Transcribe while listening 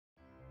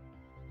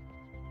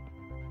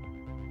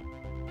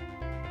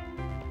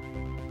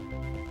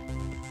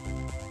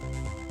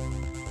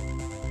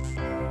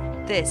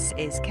This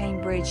is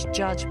Cambridge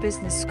Judge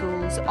Business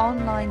School's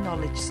online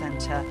knowledge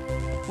centre,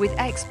 with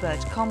expert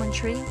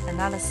commentary,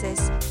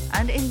 analysis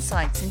and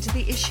insights into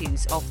the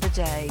issues of the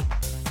day.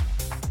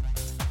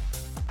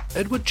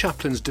 Edward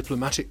Chaplin's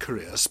diplomatic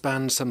career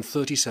spanned some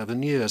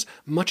 37 years,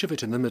 much of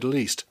it in the Middle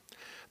East.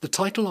 The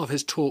title of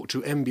his talk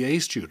to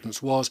MBA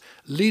students was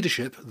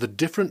Leadership, the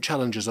Different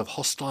Challenges of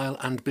Hostile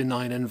and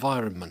Benign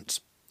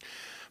Environments.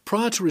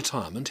 Prior to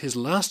retirement, his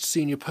last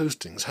senior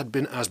postings had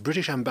been as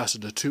British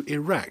ambassador to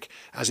Iraq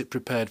as it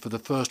prepared for the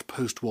first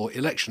post-war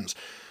elections.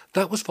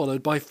 That was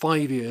followed by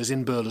 5 years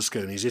in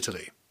Berlusconi's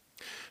Italy.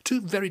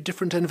 Two very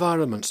different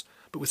environments,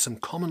 but with some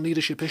common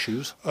leadership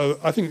issues.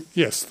 I think,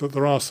 yes, that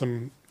there are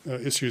some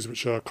issues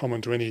which are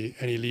common to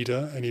any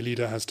leader. Any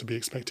leader has to be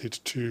expected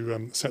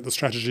to set the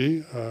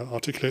strategy,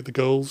 articulate the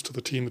goals to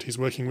the team that he's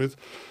working with,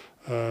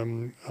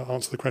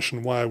 answer the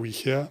question, why are we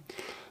here?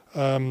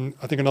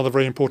 I think another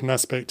very important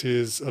aspect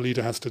is a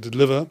leader has to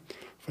deliver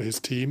for his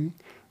team,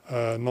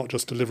 not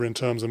just deliver in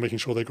terms of making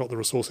sure they've got the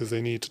resources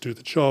they need to do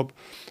the job,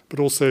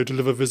 but also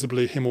deliver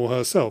visibly him or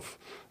herself,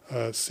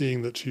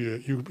 seeing that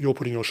you're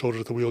putting your shoulder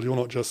to the wheel. You're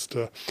not just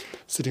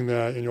sitting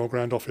there in your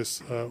grand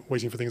office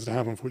waiting for things to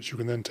happen for which you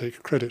can then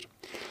take credit.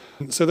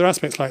 So there are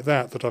aspects like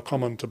that are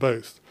common to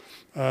both.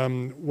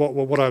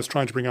 What I was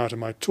trying to bring out in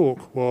my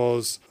talk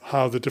was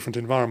how the different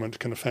environment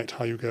can affect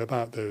how you go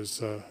about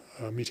those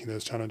meeting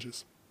those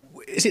challenges.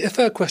 Is it a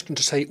fair question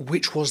to say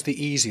which was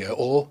the easier,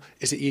 or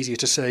is it easier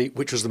to say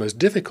which was the most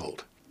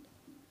difficult?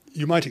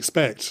 You might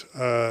expect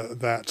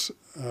that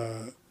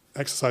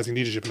exercising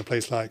leadership in a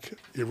place like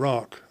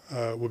Iraq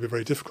would be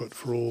very difficult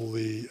for all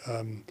the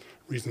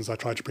reasons I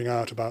tried to bring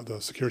out about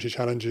the security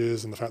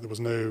challenges and the fact there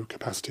was no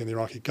capacity in the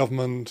Iraqi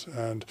government,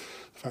 and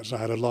the fact that I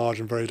had a large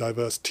and very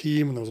diverse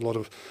team and there was a lot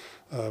of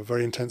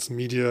very intense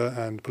media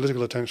and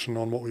political attention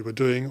on what we were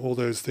doing. All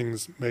those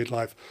things made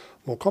life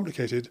more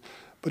complicated.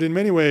 But in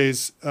many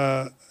ways,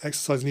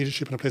 exercising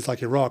leadership in a place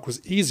like Iraq was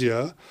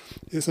easier.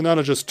 It's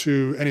analogous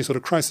to any sort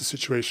of crisis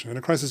situation. In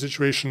a crisis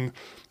situation,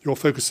 you're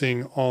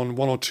focusing on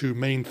one or two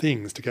main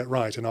things to get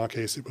right. In our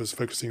case, it was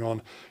focusing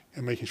on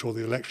making sure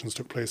the elections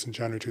took place in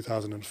January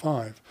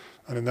 2005.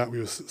 And in that, we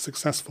were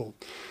successful.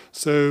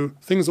 So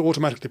things are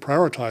automatically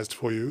prioritized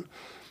for you.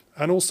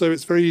 And also,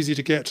 it's very easy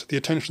to get the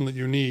attention that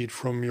you need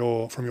from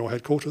your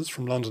headquarters,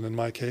 from London in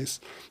my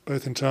case,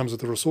 both in terms of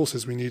the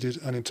resources we needed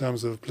and in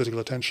terms of political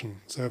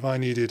attention. So if I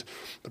needed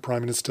the Prime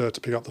Minister to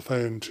pick up the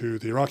phone to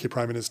the Iraqi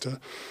Prime Minister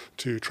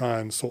to try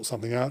and sort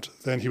something out,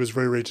 then he was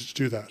very ready to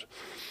do that.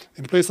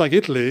 In a place like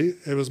Italy,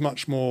 it was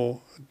much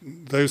more,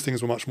 those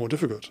things were much more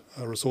difficult.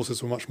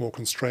 Resources were much more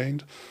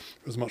constrained.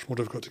 It was much more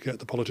difficult to get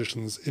the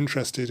politicians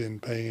interested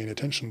in paying any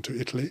attention to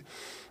Italy.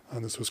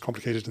 And this was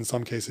complicated in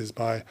some cases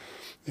by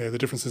the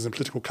differences in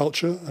political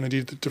culture and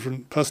indeed the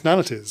different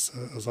personalities,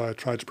 as I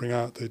tried to bring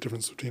out the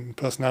difference between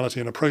personality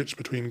and approach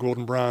between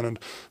Gordon Brown and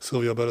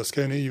Silvio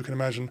Berlusconi, you can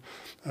imagine,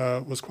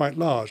 was quite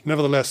large.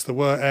 Nevertheless, there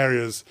were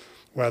areas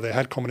where they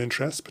had common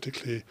interests,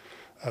 particularly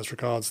as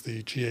regards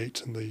the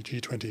G8 and the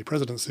G20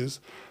 presidencies,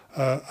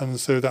 and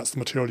so that's the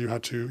material you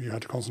had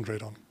to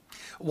concentrate on.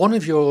 One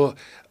of your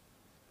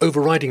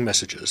overriding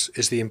messages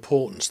is the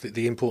importance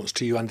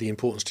to you and the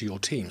importance to your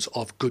teams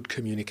of good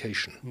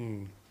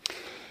communication.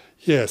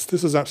 Yes,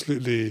 this is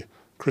absolutely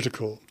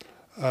critical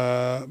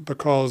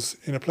because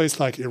in a place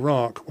like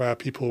Iraq, where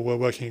people were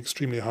working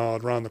extremely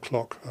hard, round the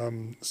clock,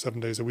 7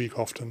 days a week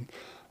often,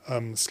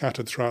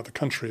 scattered throughout the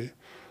country,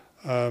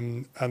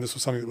 and this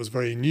was something that was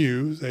very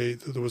new,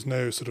 there was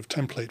no sort of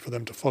template for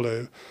them to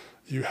follow.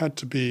 You had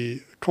to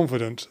be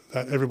confident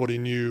that everybody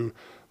knew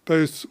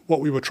both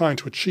what we were trying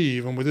to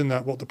achieve and within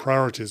that what the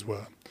priorities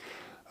were.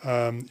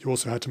 You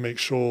also had to make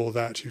sure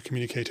that you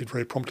communicated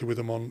very promptly with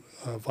them on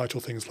vital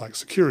things like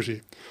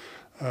security.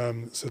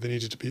 So they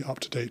needed to be up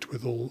to date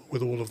with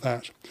all of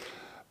that.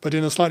 But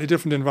in a slightly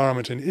different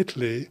environment in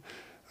Italy,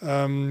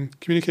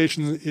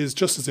 communication is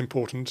just as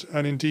important,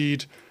 and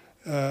indeed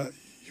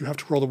you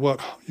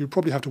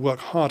probably have to work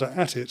harder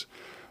at it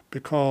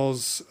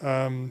because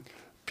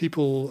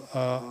people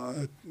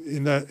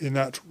in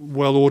that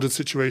well-ordered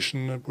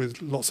situation with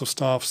lots of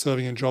staff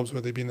serving in jobs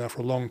where they've been there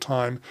for a long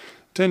time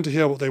tend to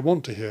hear what they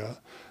want to hear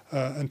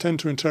and tend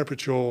to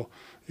interpret your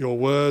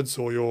words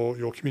or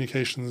your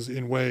communications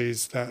in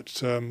ways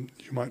that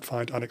you might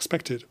find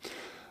unexpected.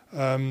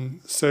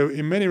 So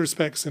in many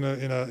respects, in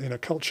a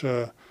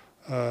culture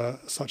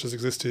such as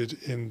existed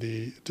in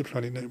the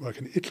diplomatic network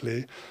in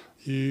Italy,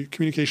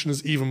 communication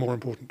is even more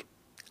important.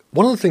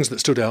 One of the things that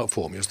stood out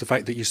for me was the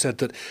fact that you said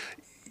that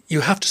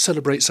you have to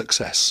celebrate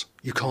success.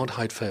 You can't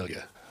hide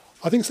failure.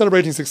 I think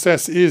celebrating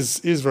success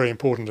is very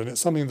important, and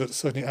it's something that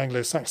certainly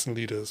Anglo-Saxon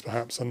leaders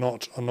perhaps are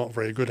not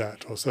very good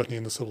at, or certainly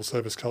in the civil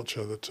service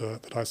culture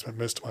that I spent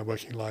most of my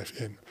working life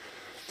in,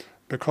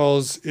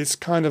 because it's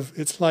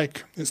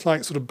like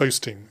sort of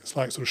boasting. It's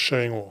like sort of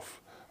showing off.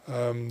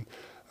 The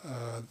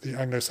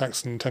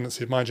Anglo-Saxon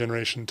tendency of my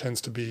generation tends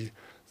to be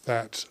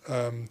that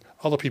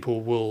other people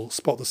will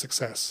spot the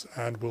success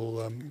and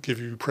will give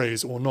you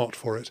praise or not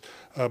for it,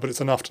 but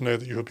it's enough to know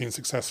that you have been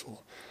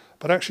successful.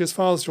 But actually, as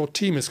far as your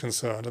team is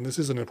concerned, and this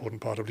is an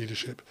important part of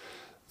leadership,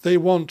 they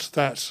want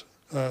that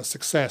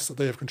success that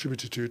they have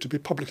contributed to be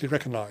publicly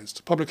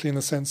recognised, publicly in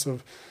the sense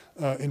of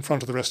in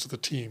front of the rest of the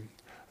team.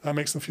 That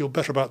makes them feel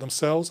better about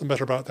themselves and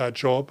better about their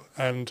job,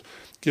 and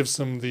gives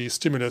them the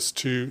stimulus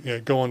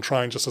to go on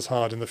trying just as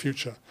hard in the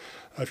future.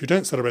 If you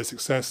don't celebrate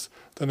success,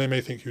 then they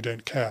may think you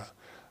don't care.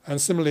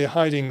 And similarly,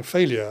 hiding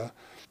failure,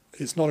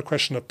 it's not a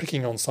question of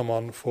picking on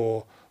someone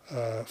for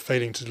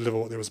failing to deliver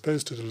what they were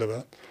supposed to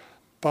deliver,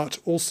 but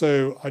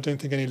also I don't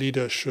think any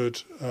leader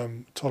should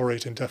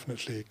tolerate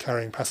indefinitely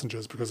carrying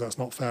passengers, because that's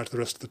not fair to the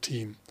rest of the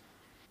team.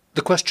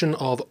 The question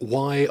of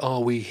why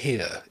are we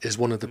here is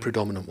one of the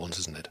predominant ones,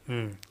 isn't it?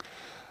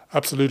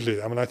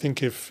 Absolutely. I mean, I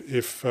think if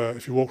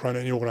you walk around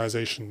any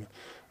organisation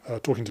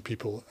talking to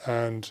people,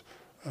 and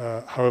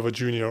however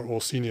junior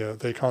or senior,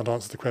 they can't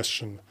answer the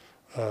question,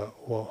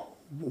 well,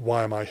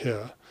 why am I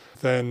here?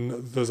 Then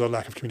there's a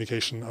lack of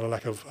communication and a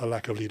lack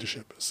of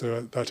leadership.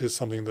 So that is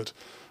something that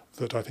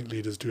I think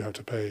leaders do have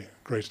to pay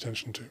great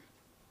attention to.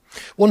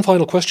 One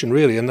final question,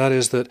 really, and that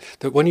is that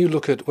when you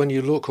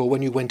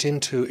went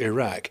into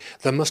Iraq,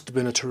 there must have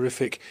been a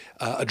terrific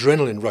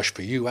adrenaline rush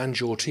for you and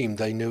your team.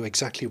 They knew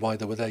exactly why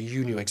they were there.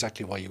 You knew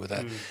exactly why you were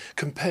there.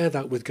 Compare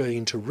that with going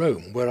into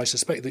Rome, where I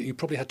suspect that you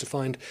probably had to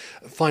find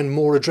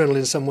more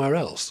adrenaline somewhere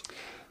else.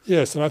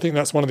 Yes, and I think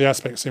that's one of the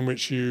aspects in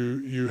which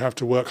you have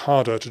to work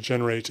harder to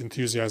generate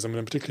enthusiasm,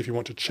 and particularly if you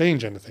want to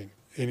change anything.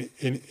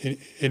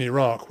 In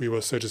Iraq, we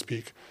were, so to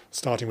speak,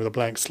 starting with a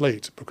blank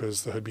slate,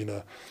 because there hadn't been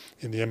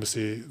an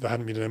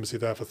embassy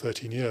there for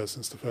 13 years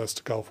since the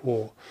first Gulf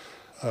War.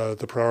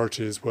 The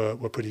priorities were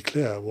pretty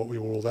clear, what we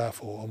were all there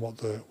for, and what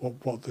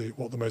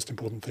the most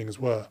important things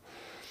were.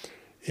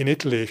 In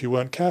Italy, if you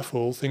weren't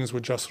careful, things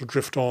would just sort of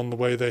drift on the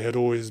way they had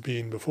always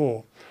been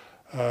before.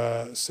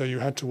 So you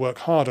had to work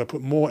harder,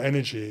 put more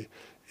energy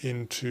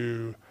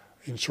into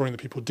ensuring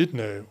that people did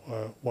know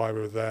why we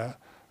were there,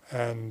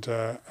 and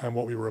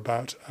what we were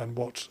about, and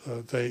what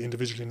they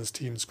individually and as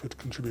teams could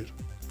contribute.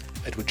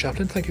 Edward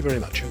Chaplin, thank you very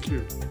much. Thank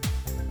you.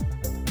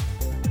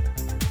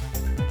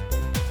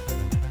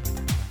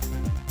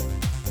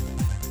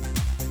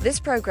 This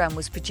programme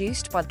was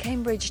produced by the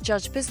Cambridge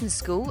Judge Business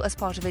School as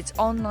part of its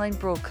online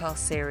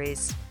broadcast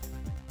series.